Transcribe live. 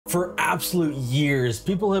For absolute years,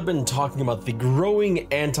 people have been talking about the growing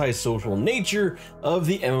antisocial nature of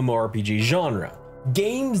the MMORPG genre.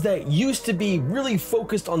 Games that used to be really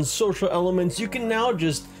focused on social elements, you can now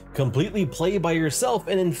just completely play by yourself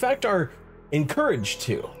and in fact are encouraged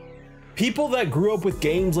to. People that grew up with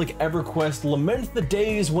games like Everquest lament the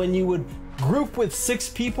days when you would group with 6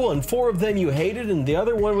 people and 4 of them you hated and the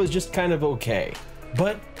other one was just kind of okay.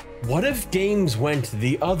 But what if games went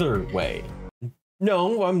the other way?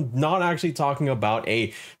 No, I'm not actually talking about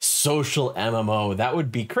a social MMO. That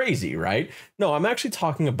would be crazy, right? No, I'm actually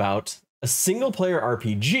talking about a single player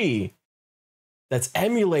RPG that's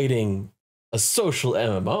emulating a social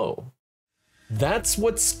MMO. That's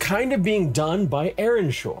what's kind of being done by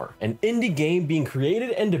Erenshor, an indie game being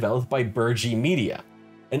created and developed by Burgie Media,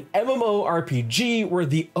 an MMORPG where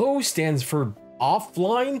the O stands for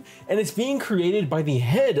offline, and it's being created by the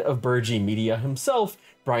head of Burgie Media himself,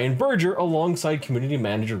 Brian Berger, alongside community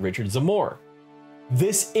manager Richard Zamore.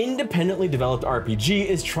 This independently developed RPG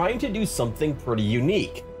is trying to do something pretty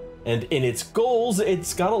unique, and in its goals,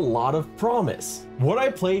 it's got a lot of promise. What I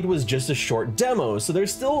played was just a short demo, so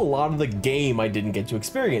there's still a lot of the game I didn't get to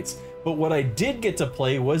experience, but what I did get to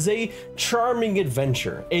play was a charming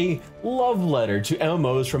adventure, a love letter to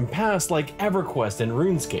MMOs from past like Everquest and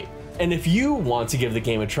Runescape. And if you want to give the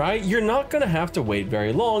game a try, you're not going to have to wait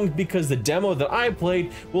very long because the demo that I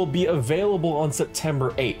played will be available on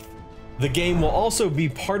September 8th. The game will also be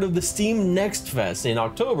part of the Steam Next Fest in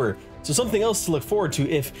October, so something else to look forward to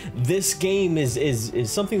if this game is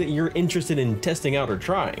something that you're interested in testing out or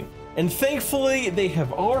trying. And thankfully, they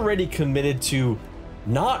have already committed to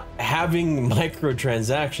not having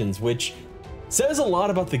microtransactions, which says a lot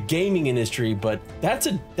about the gaming industry, but that's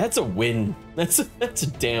a win. That's a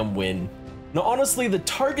damn win. Now, honestly, the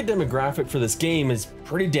target demographic for this game is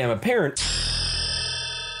pretty damn apparent.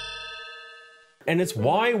 And it's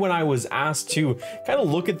why when I was asked to kind of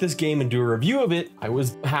look at this game and do a review of it, I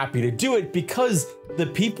was happy to do it because the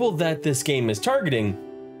people that this game is targeting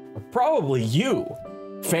are probably you.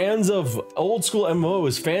 Fans of old school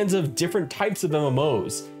MMOs, fans of different types of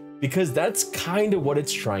MMOs, because that's kind of what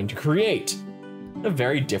it's trying to create. In a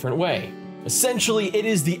very different way. Essentially, it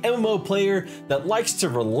is the MMO player that likes to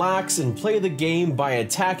relax and play the game by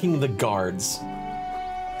attacking the guards.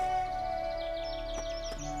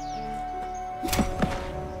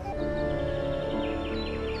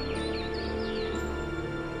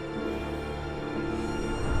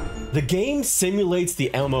 The game simulates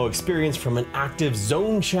the MMO experience from an active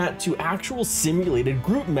zone chat to actual simulated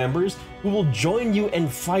group members who will join you and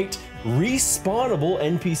fight respawnable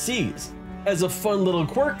NPCs. As a fun little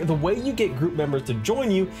quirk, the way you get group members to join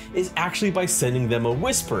you is actually by sending them a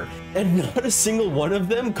whisper, and not a single one of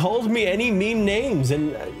them called me any mean names.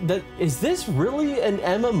 And is this really an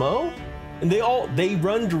MMO? And they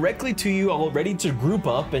run directly to you all ready to group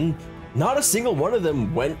up, and not a single one of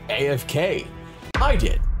them went AFK. I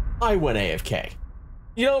did. I went AFK.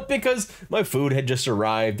 You know, because my food had just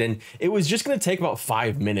arrived and it was just gonna take about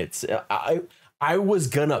 5 minutes. I was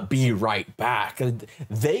gonna be right back.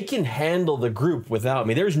 They can handle the group without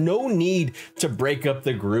me. There's no need to break up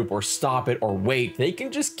the group or stop it or wait. They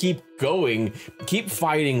can just keep going, keep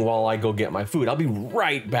fighting while I go get my food. I'll be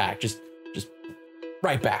right back, just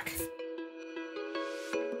right back.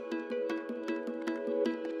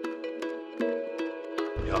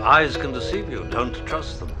 Your eyes can deceive you, don't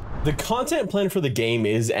trust them. The content plan for the game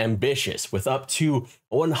is ambitious, with up to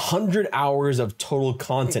 100 hours of total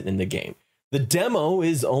content in the game. The demo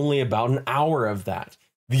is only about an hour of that.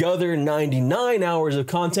 The other 99 hours of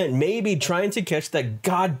content may be trying to catch that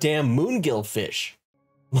goddamn moongill fish.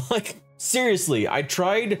 Like, seriously, I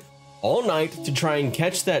tried all night to try and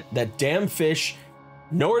catch that damn fish.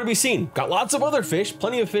 Nowhere to be seen. Got lots of other fish,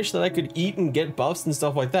 plenty of fish that I could eat and get buffs and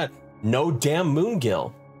stuff like that. No damn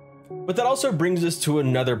moongill. But that also brings us to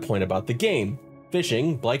another point about the game.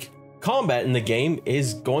 Fishing, like combat in the game,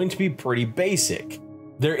 is going to be pretty basic.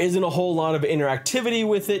 There isn't a whole lot of interactivity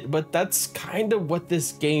with it, but that's kind of what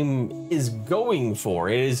this game is going for.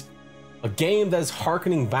 It is a game that's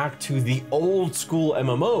harkening back to the old school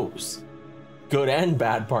MMOs. Good and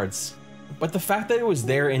bad parts. But the fact that it was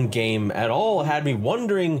there in game at all had me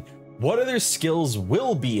wondering what other skills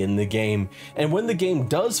will be in the game, and when the game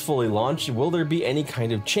does fully launch, will there be any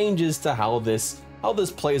kind of changes to how this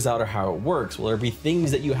plays out or how it works? Will there be things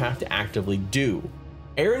that you have to actively do?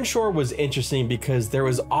 Erenshor was interesting because there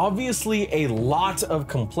was obviously a lot of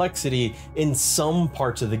complexity in some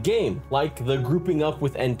parts of the game, like the grouping up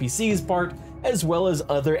with NPCs part, as well as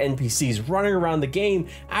other NPCs running around the game,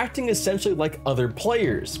 acting essentially like other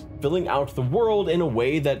players, filling out the world in a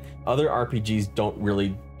way that other RPGs don't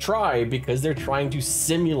really try because they're trying to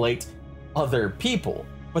simulate other people.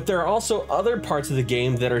 But there are also other parts of the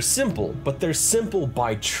game that are simple, but they're simple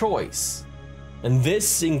by choice. And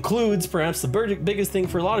this includes perhaps the biggest thing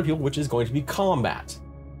for a lot of people, which is going to be combat.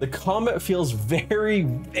 The combat feels very,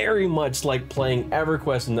 very much like playing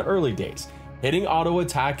Everquest in the early days, hitting auto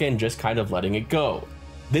attack and just kind of letting it go.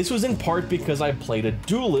 This was in part because I played a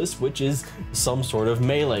duelist, which is some sort of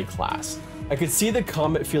melee class. I could see the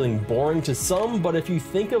combat feeling boring to some, but if you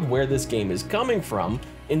think of where this game is coming from,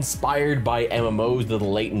 inspired by MMOs of the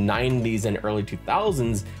late 90s and early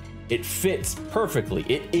 2000s, it fits perfectly.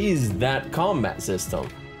 It is that combat system.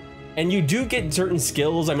 And you do get certain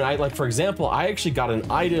skills. I mean, for example, I actually got an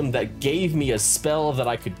item that gave me a spell that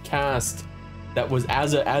I could cast that was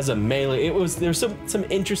as a melee. There's some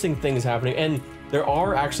interesting things happening, and there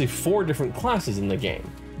are actually 4 different classes in the game.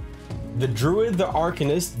 The Druid, the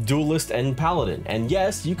Arcanist, Duelist, and Paladin. And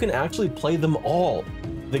yes, you can actually play them all.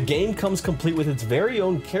 The game comes complete with its very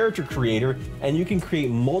own character creator, and you can create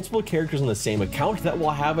multiple characters on the same account that will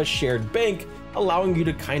have a shared bank, allowing you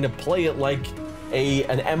to kind of play it like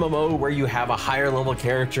an MMO where you have a higher level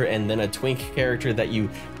character and then a twink character that you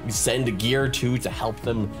send gear to help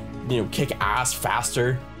them, kick ass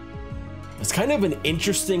faster. It's kind of an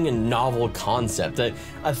interesting and novel concept, a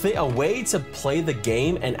way to play the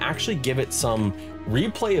game and actually give it some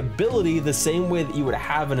replayability the same way that you would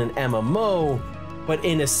have in an MMO, but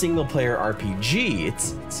in a single player RPG.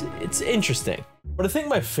 It's interesting. But I think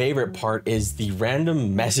my favorite part is the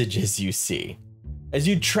random messages you see. As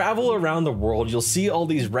you travel around the world, you'll see all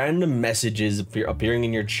these random messages appearing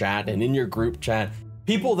in your chat and in your group chat.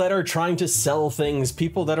 People that are trying to sell things,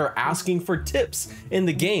 people that are asking for tips in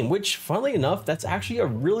the game, which funnily enough, that's actually a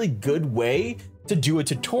really good way to do a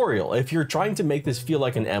tutorial. If you're trying to make this feel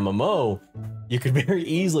like an MMO, you could very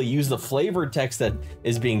easily use the flavor text that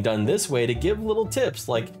is being done this way to give little tips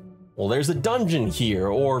like, well, there's a dungeon here,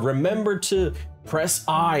 or remember to press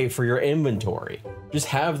I for your inventory. Just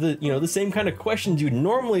have the same kind of questions you'd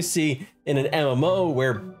normally see in an MMO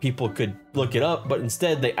where people could look it up, but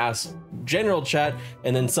instead they ask general chat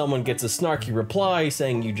and then someone gets a snarky reply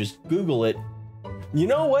saying you just Google it. You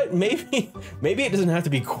know what? Maybe it doesn't have to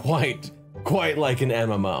be quite like an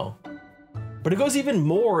MMO. But it goes even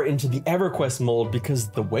more into the EverQuest mold because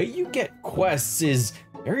the way you get quests is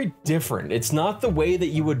very different. It's not the way that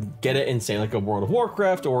you would get it in, say, like a World of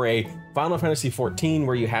Warcraft or a Final Fantasy XIV,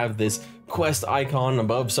 where you have this quest icon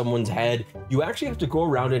above someone's head. You actually have to go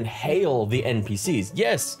around and hail the NPCs.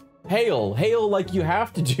 Yes, hail like you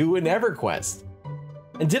have to do in EverQuest.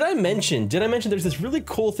 And did I mention there's this really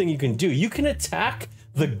cool thing you can do? You can attack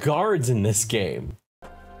the guards in this game.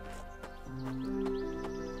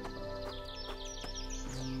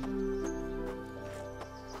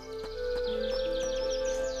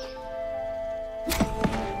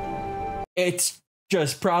 It's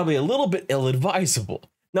just probably a little bit ill-advisable.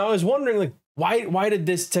 Now, I was wondering, like, why did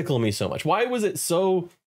this tickle me so much? Why was it so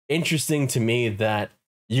interesting to me that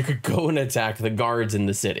you could go and attack the guards in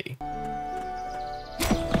the city?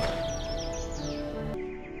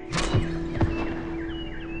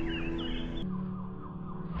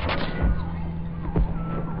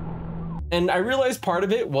 And I realized part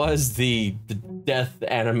of it was the death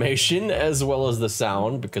animation as well as the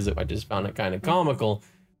sound, because I just found it kind of comical.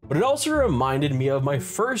 But it also reminded me of my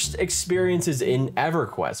first experiences in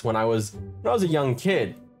EverQuest when I was a young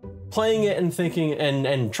kid, playing it and thinking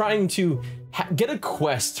and trying to get a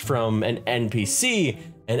quest from an NPC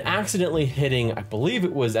and accidentally hitting, I believe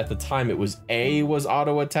it was at the time it was A was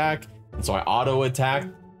auto attack, and so I auto attacked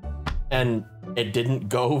and it didn't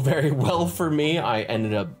go very well for me. I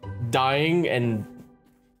ended up dying, and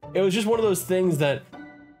it was just one of those things that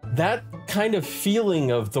kind of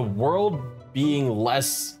feeling of the world being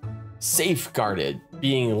less safeguarded,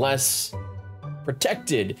 being less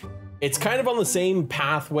protected. It's kind of on the same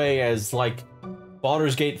pathway as like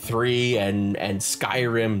Baldur's Gate 3 and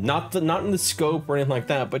Skyrim, not in the scope or anything like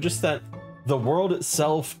that, but just that the world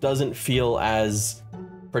itself doesn't feel as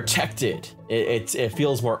protected. It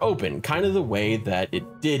feels more open, kind of the way that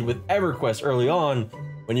it did with EverQuest early on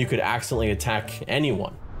when you could accidentally attack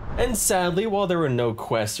anyone. And sadly, while there were no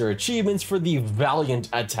quests or achievements for the valiant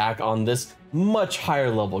attack on this much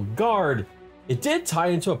higher level guard, it did tie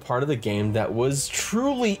into a part of the game that was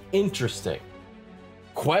truly interesting.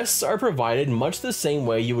 Quests are provided much the same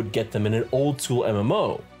way you would get them in an old school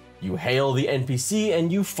MMO. You hail the NPC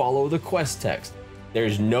and you follow the quest text.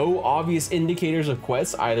 There's no obvious indicators of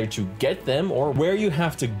quests either to get them or where you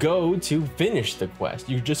have to go to finish the quest.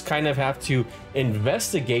 You just kind of have to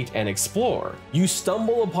investigate and explore. You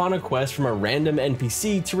stumble upon a quest from a random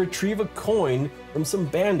NPC to retrieve a coin from some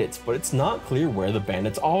bandits, but it's not clear where the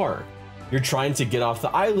bandits are. You're trying to get off the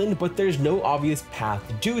island, but there's no obvious path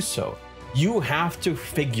to do so. You have to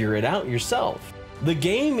figure it out yourself. The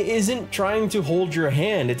game isn't trying to hold your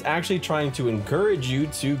hand, it's actually trying to encourage you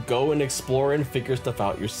to go and explore and figure stuff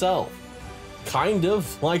out yourself. Kind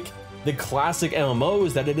of like the classic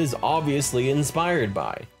MMOs that it is obviously inspired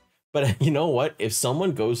by. But you know what? If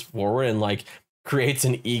someone goes forward and like creates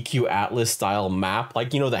an EQ Atlas style map,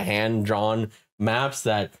 like, you know, the hand-drawn maps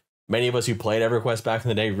that many of us who played Everquest back in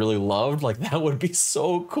the day really loved, like that would be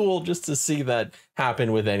so cool just to see that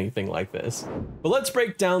happen with anything like this. But let's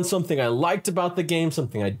break down something I liked about the game,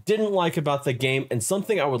 something I didn't like about the game, and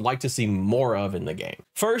something I would like to see more of in the game.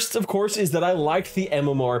 First, of course, is that I liked the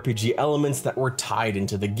MMORPG elements that were tied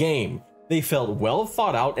into the game. They felt well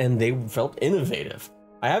thought out and they felt innovative.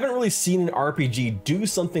 I haven't really seen an RPG do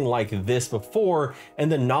something like this before, and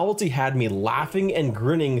the novelty had me laughing and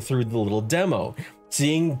grinning through the little demo.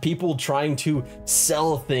 Seeing people trying to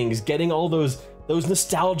sell things, getting all those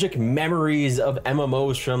nostalgic memories of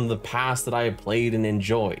MMOs from the past that I had played and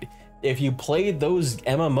enjoyed. If you played those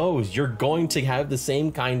MMOs, you're going to have the same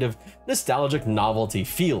kind of nostalgic novelty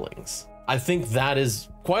feelings. I think that is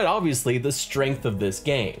quite obviously the strength of this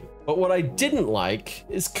game. But what I didn't like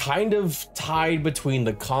is kind of tied between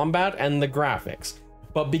the combat and the graphics.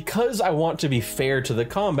 But because I want to be fair to the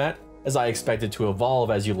combat, as I expect it to evolve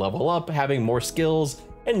as you level up, having more skills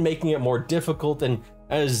and making it more difficult, and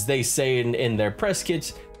as they say in their press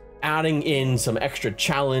kits, adding in some extra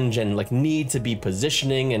challenge and like need to be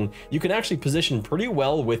positioning, and you can actually position pretty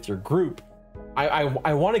well with your group.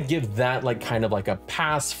 I want to give that like kind of like a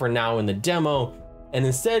pass for now in the demo, and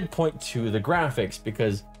instead point to the graphics,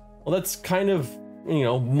 because well, that's kind of, you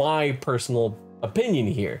know, my personal opinion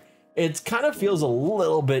here. It kind of feels a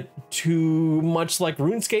little bit too much like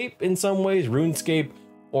RuneScape in some ways, RuneScape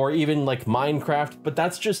or even like Minecraft, but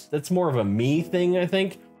that's more of a me thing, I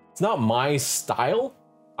think. It's not my style.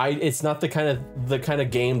 It's not the kind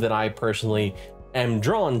of game that I personally am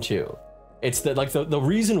drawn to. It's that like the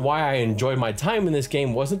reason why I enjoyed my time in this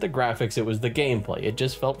game wasn't the graphics, it was the gameplay. It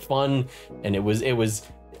just felt fun, and it was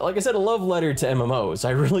like I said, a love letter to MMOs.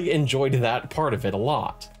 I really enjoyed that part of it a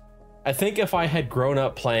lot. I think if I had grown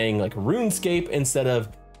up playing like RuneScape instead of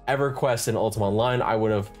Everquest and Ultima Online, I would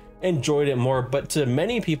have enjoyed it more. But to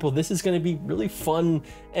many people, this is going to be really fun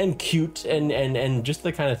and cute and just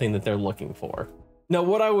the kind of thing that they're looking for. Now,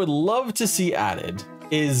 what I would love to see added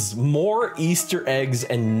is more Easter eggs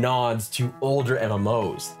and nods to older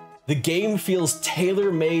MMOs. The game feels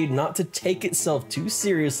tailor-made not to take itself too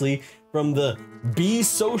seriously, from the be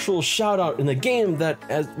social shout out in the game that,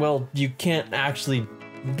 as well, you can't actually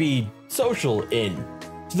be social in,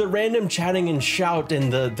 to the random chatting and shout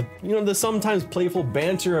and the sometimes playful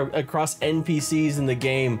banter across NPCs in the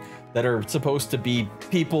game that are supposed to be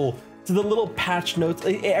people, to the little patch notes.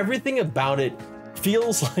 Everything about it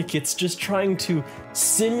feels like it's just trying to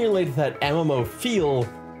simulate that MMO feel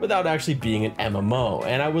without actually being an MMO.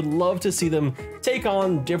 And I would love to see them take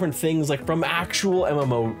on different things like from actual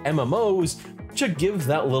MMOs to give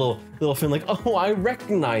that little feeling like, oh, I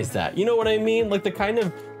recognize that. You know what I mean? Like the kind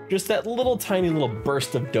of just that little tiny little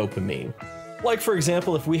burst of dopamine. Like for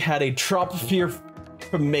example, if we had a Troposphere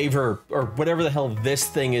from Maver or whatever the hell this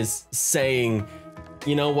thing is saying,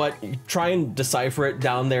 you know what? Try and decipher it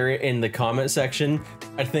down there in the comment section.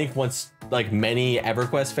 I think once like many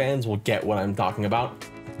Everquest fans will get what I'm talking about.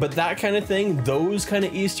 But that kind of thing, those kind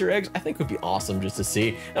of Easter eggs, I think would be awesome just to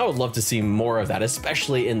see. And I would love to see more of that,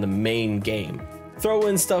 especially in the main game. Throw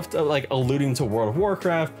in stuff to, like alluding to World of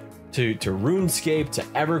Warcraft, to RuneScape, to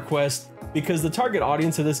Everquest, because the target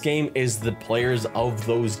audience of this game is the players of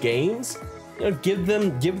those games. You know, give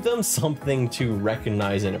them something to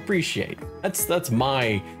recognize and appreciate. That's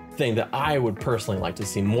my thing that I would personally like to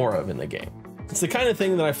see more of in the game. It's the kind of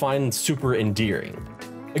thing that I find super endearing.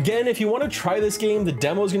 Again, if you want to try this game, the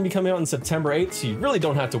demo is going to be coming out on September 8th, so you really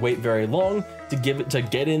don't have to wait very long to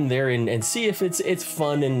get in there and see if it's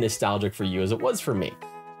fun and nostalgic for you as it was for me.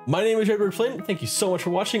 My name is Edward Flint. Thank you so much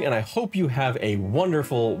for watching, and I hope you have a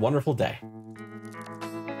wonderful, wonderful day.